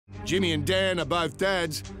Jimmy and Dan are both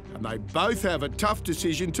dads, and they both have a tough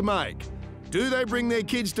decision to make. Do they bring their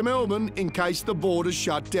kids to Melbourne in case the borders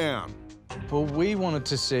shut down? Well, we wanted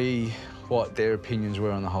to see what their opinions were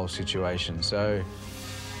on the whole situation, so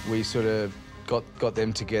we sort of got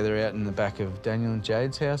them together out in the back of Daniel and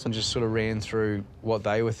Jade's house and just sort of ran through what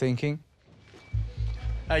they were thinking.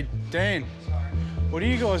 Hey, Dan, what are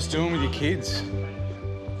you guys doing with your kids?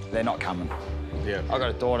 They're not coming. Yeah. I've got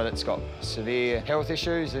a daughter that's got severe health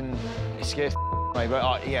issues and it scares me,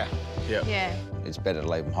 but yeah. Yeah. Yeah. It's better to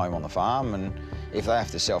leave them home on the farm, and if they have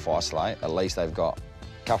to self-isolate, at least they've got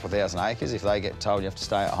a couple of thousand acres. If they get told you have to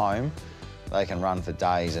stay at home, they can run for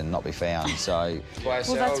days and not be found, so... Well,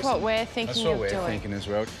 that's what we're thinking of doing. That's what we're thinking as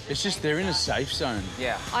well. It's just they're in a safe zone.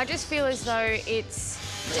 Yeah. I just feel as though it's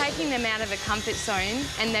taking them out of a comfort zone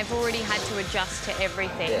and they've already had to adjust to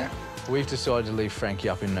everything. Yeah. We've decided to leave Frankie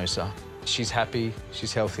up in Noosa. She's happy,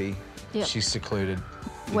 she's healthy, Yep. she's secluded.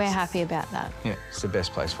 We're happy about that. Yeah, it's the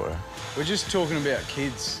best place for her. We're just talking about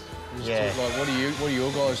kids. Yeah. Like, what are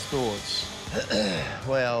your guys' thoughts?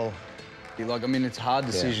 Well... Like, I mean, it's a hard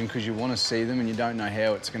decision because you want to see them and you don't know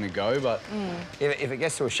how it's going to go, but... If it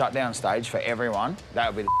gets to a shutdown stage for everyone,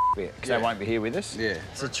 that would be the bit, because they won't be here with us. Yeah.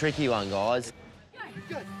 It's a tricky one, guys.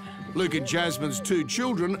 Luke and Jasmine's 2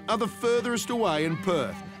 children are the furthest away in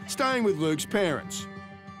Perth, staying with Luke's parents.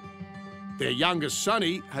 Their youngest,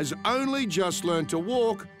 Sonny, has only just learned to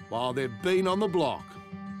walk while they've been on the block.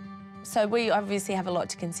 So we obviously have a lot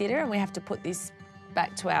to consider, and we have to put this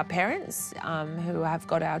back to our parents who have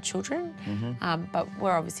got our children. But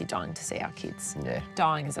we're obviously dying to see our kids. Yeah.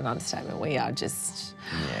 Dying is an understatement. We are just...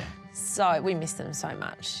 Yeah. So we miss them so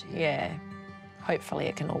much. Yeah. Hopefully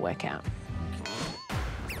it can all work out.